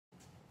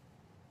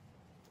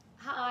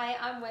Hi,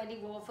 I'm Wendy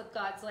Wolf with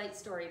God's Light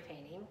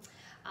Storypainting.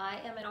 I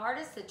am an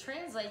artist that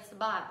translates the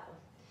Bible.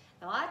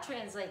 Now I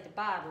translate the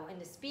Bible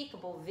into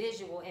speakable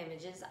visual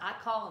images. I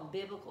call them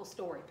biblical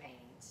story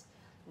paintings.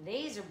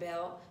 These are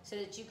built so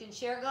that you can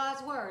share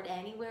God's Word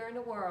anywhere in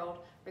the world,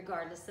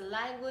 regardless of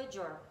language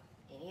or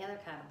any other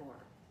kind of border.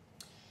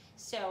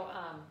 So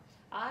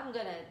I'm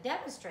going to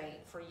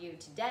demonstrate for you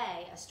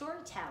today a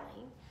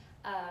storytelling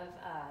of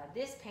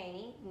this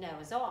painting,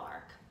 Noah's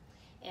Ark.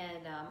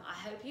 And I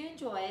hope you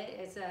enjoy it.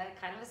 It's a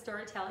kind of a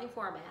storytelling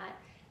format.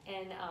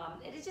 And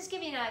it'll just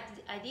give you an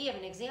idea of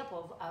an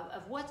example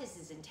of what this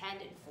is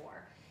intended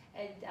for.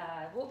 And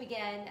we'll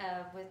begin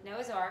with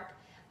Noah's Ark,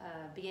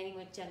 beginning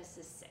with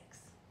Genesis 6.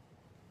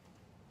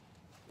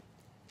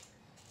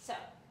 So,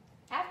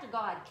 after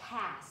God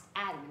cast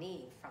Adam and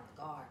Eve from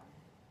the garden,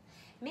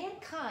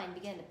 mankind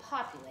began to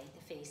populate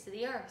the face of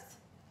the earth.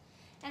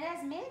 And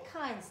as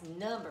mankind's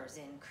numbers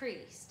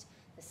increased,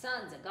 the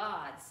sons of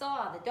God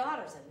saw the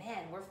daughters of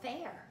men were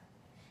fair,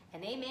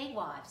 and they made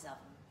wives of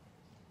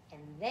them.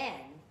 And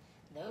then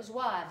those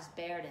wives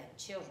bare them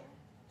children,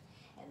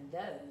 and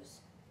those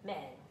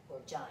men were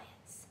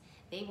giants.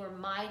 They were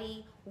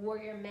mighty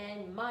warrior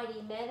men,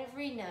 mighty men of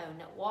renown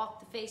that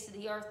walked the face of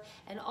the earth,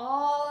 and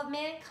all of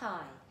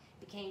mankind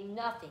became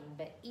nothing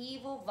but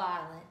evil,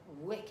 violent,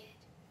 wicked.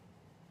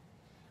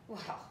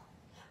 Well,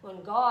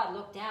 when God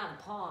looked down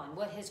upon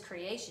what his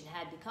creation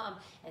had become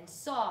and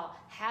saw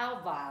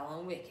how vile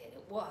and wicked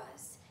it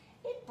was,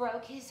 it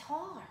broke his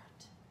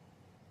heart.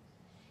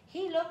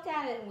 He looked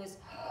at it and was,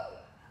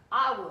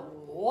 I will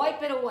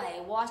wipe it away,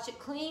 wash it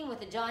clean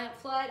with a giant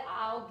flood.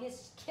 I'll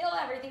just kill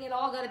everything. It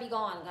all got to be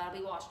gone, got to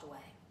be washed away.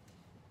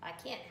 I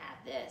can't have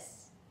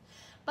this.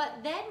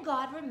 But then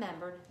God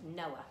remembered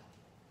Noah.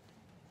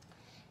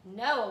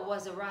 Noah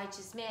was a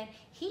righteous man.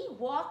 He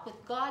walked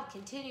with God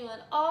continually.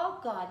 Oh,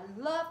 God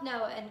loved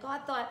Noah, and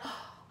God thought,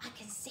 oh, I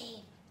can save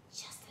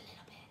just a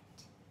little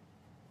bit.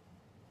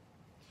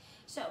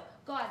 So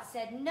God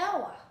said,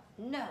 Noah,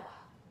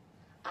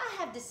 I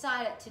have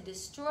decided to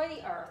destroy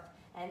the earth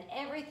and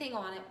everything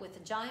on it with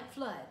a giant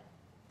flood.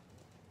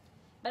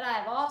 But I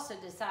have also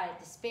decided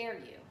to spare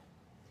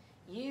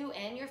you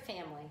and your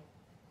family,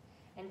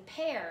 and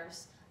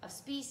pairs of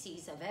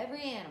species of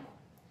every animal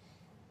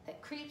that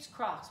creeps,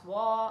 crawls,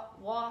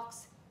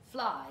 walks,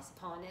 flies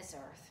upon this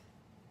earth.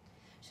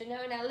 So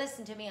Noah, now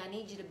listen to me, I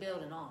need you to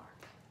build an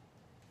ark.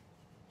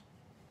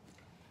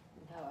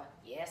 Noah,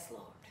 yes,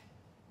 Lord.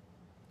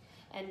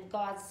 And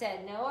God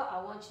said, Noah,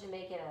 I want you to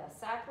make it out of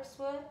cypress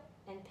wood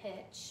and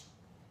pitch.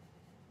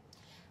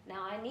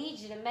 Now I need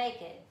you to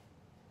make it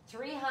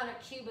 300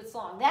 cubits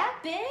long. That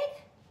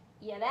big?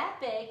 Yeah, that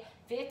big.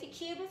 50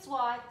 cubits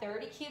wide,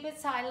 30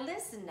 cubits high.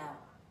 Listen, Noah.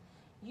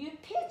 You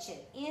pitch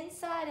it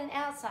inside and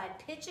outside.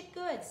 Pitch it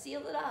good.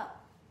 Seal it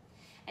up.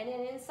 And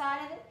then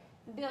inside of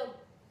it, build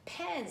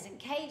pens and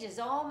cages,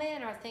 all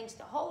manner of things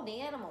to hold the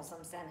animals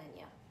I'm sending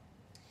you.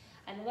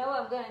 And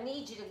Noah, I'm going to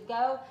need you to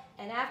go,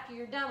 and after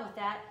you're done with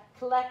that,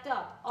 collect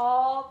up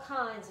all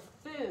kinds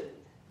of food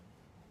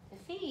to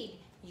feed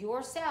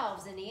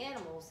yourselves and the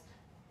animals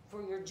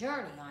for your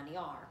journey on the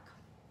ark.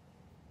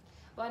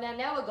 Well, now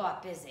Noah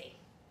got busy.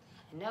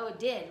 And Noah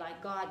did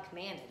like God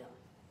commanded him.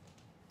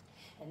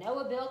 And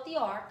Noah built the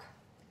ark,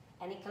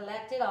 and he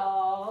collected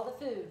all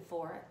the food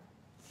for it.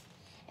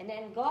 And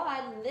then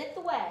God lit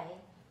the way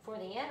for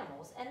the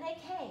animals, and they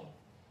came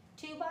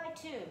 2 by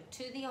 2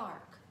 to the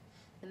ark,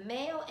 the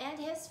male and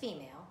his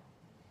female,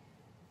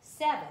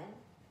 7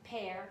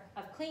 pair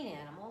of clean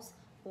animals,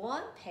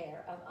 1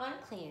 pair of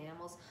unclean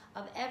animals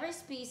of every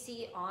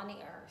species on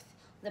the earth.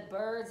 The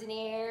birds in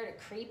the air,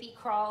 the creepy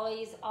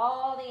crawlies,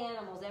 all the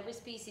animals, every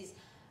species,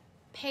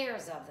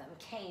 pairs of them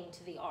came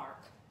to the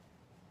ark.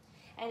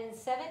 And in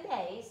 7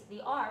 days,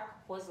 the ark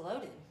was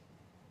loaded.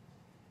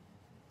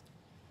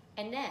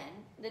 And then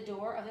the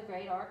door of the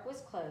great ark was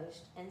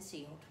closed and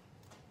sealed.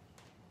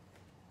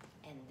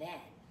 And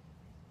then,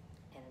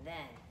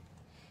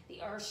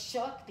 the earth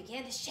shook,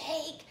 began to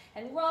shake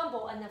and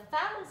rumble, and the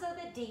fountains of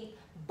the deep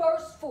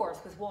burst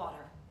forth with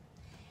water.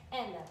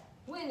 And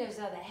the windows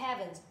of the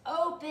heavens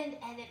opened,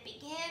 and it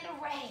began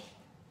to rain.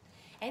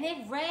 And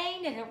it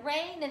rained, and it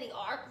rained, and the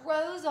ark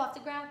rose off the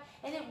ground,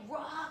 and it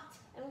rocked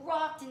and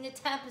rocked in the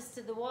tempest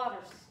of the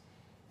waters.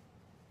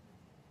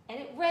 And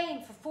it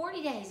rained for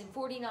 40 days and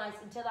 40 nights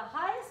until the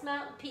highest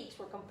mountain peaks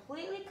were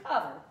completely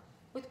covered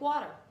with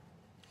water.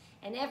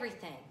 And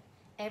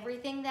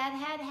everything that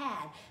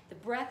had the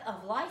breath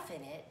of life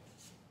in it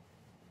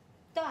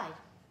died.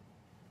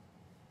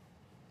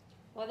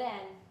 Well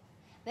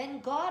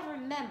then God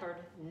remembered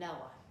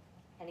Noah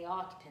and the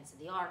occupants of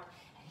the ark,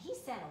 and he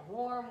sent a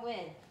warm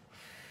wind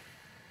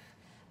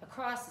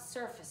across the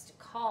surface to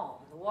calm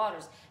the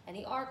waters, and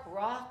the ark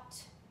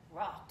rocked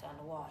on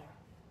the water.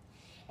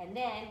 And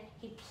then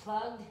he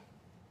plugged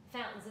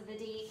fountains of the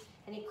deep,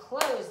 and he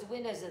closed the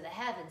windows of the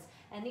heavens,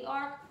 and the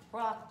ark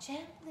rocked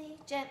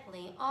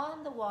gently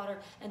on the water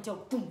until,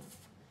 boom,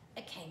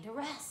 it came to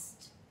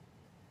rest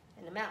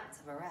in the mountains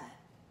of Arad.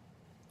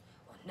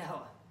 Well,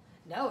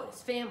 Noah and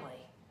his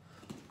family,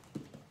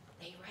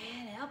 they ran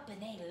ran up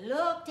and they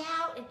looked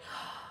out and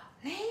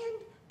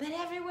land, but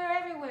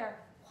everywhere,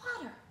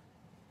 water.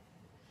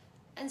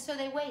 And so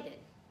they waited.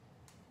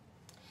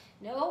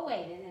 Noah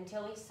waited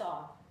until he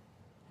saw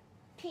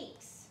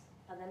peaks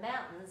of the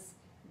mountains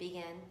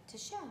begin to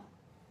show.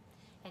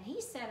 And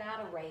he sent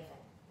out a raven.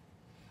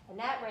 And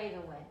that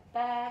raven went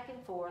back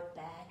and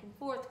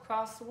forth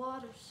across the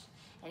waters.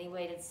 And he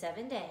waited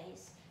 7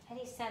 days, and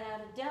he sent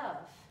out a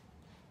dove.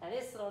 Now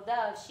this little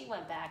dove, she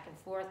went back and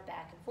forth,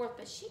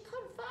 but she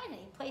couldn't find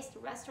any place to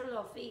rest her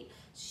little feet.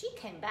 She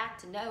came back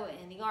to Noah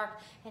in the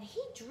ark, and he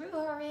drew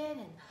her in,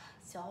 and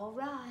it's all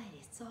right,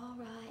 it's all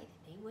right.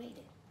 And he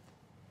waited.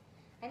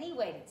 And he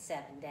waited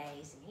 7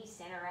 days, and he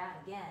sent her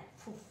out again.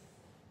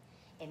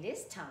 And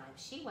this time,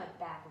 she went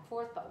back and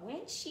forth, but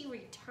when she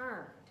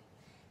returned,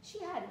 she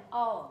had an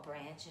olive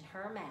branch in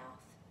her mouth.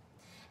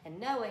 And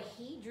Noah,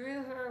 he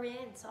drew her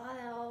in, saw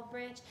that olive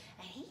branch,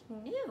 and he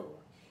knew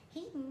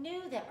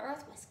the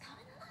earth was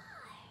coming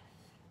alive.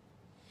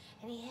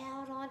 And he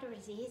held on to her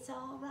and said, it's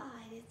all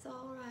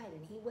right,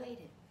 and he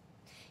waited.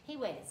 He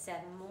waited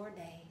 7 more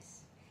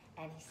days,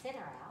 and he sent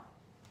her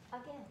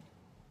out again.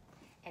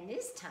 And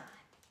this time,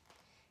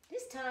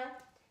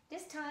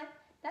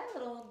 that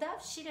little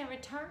dove, she didn't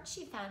return,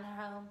 she found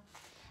her home.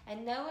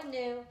 And Noah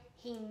knew,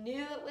 he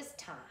knew it was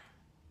time.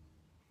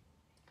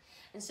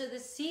 And so the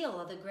seal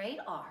of the great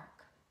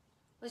ark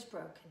was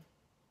broken.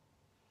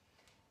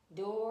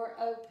 Door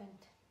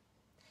opened.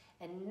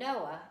 And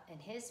Noah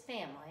and his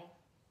family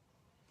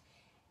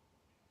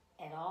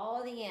and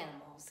all the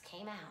animals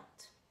came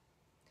out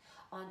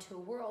onto a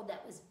world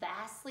that was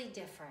vastly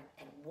different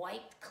and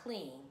wiped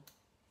clean.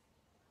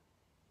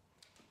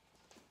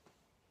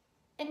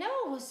 And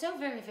Noah was so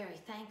very, very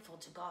thankful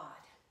to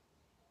God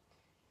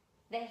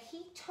that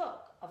he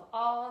took of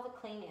all the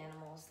clean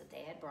animals that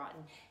they had brought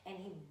in, and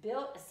he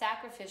built a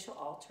sacrificial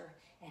altar,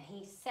 and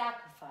he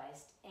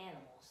sacrificed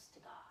animals to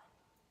God.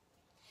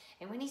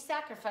 And when he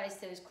sacrificed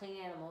those clean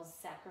animals,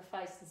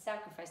 sacrificed,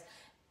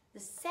 the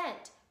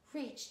scent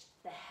reached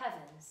the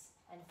heavens,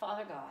 and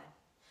Father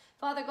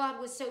God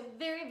was so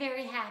very,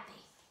 very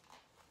happy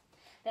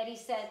that he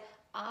said,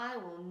 I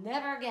will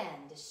never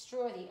again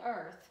destroy the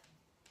earth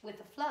with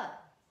a flood.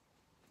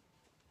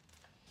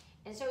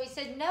 And so he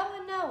said,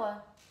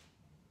 Noah,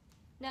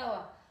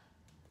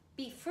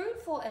 be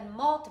fruitful and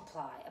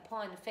multiply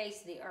upon the face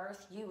of the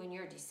earth, you and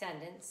your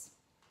descendants,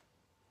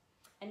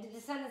 and the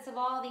descendants of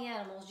all the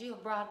animals you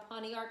have brought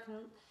upon the ark.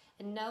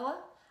 And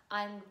Noah,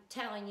 I'm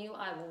telling you,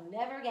 I will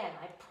never again,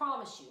 I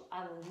promise you,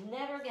 I will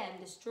never again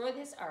destroy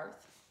this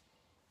earth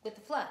with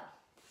the flood.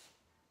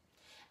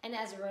 And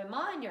as a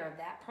reminder of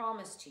that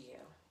promise to you,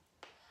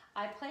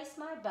 I place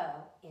my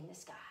bow in the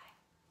sky.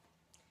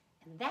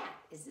 And that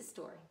is the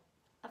story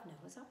of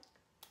Noah's Ark.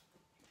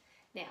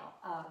 Now,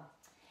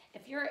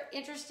 if you're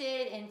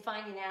interested in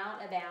finding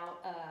out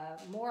about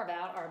more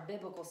about our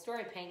biblical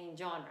story painting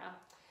genre,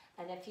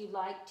 and if you'd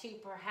like to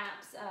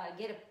perhaps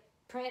get a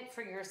print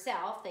for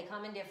yourself, they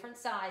come in different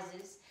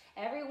sizes.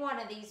 Every one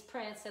of these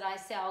prints that I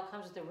sell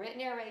comes with a written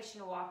narration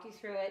to walk you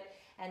through it,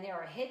 and there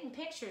are hidden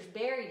pictures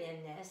buried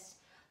in this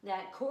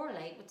that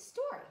correlate with the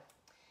story.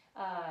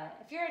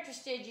 If you're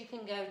interested, you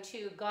can go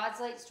to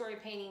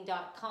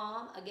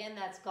godslightstorypainting.com. Again,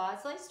 that's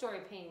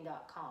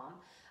godslightstorypainting.com.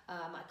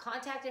 My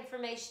contact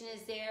information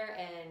is there,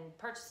 and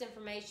purchase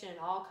information, and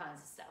all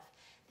kinds of stuff.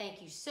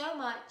 Thank you so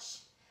much.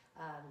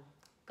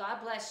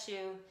 God bless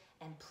you,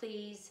 and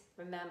please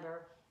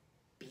remember,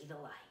 be the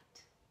light.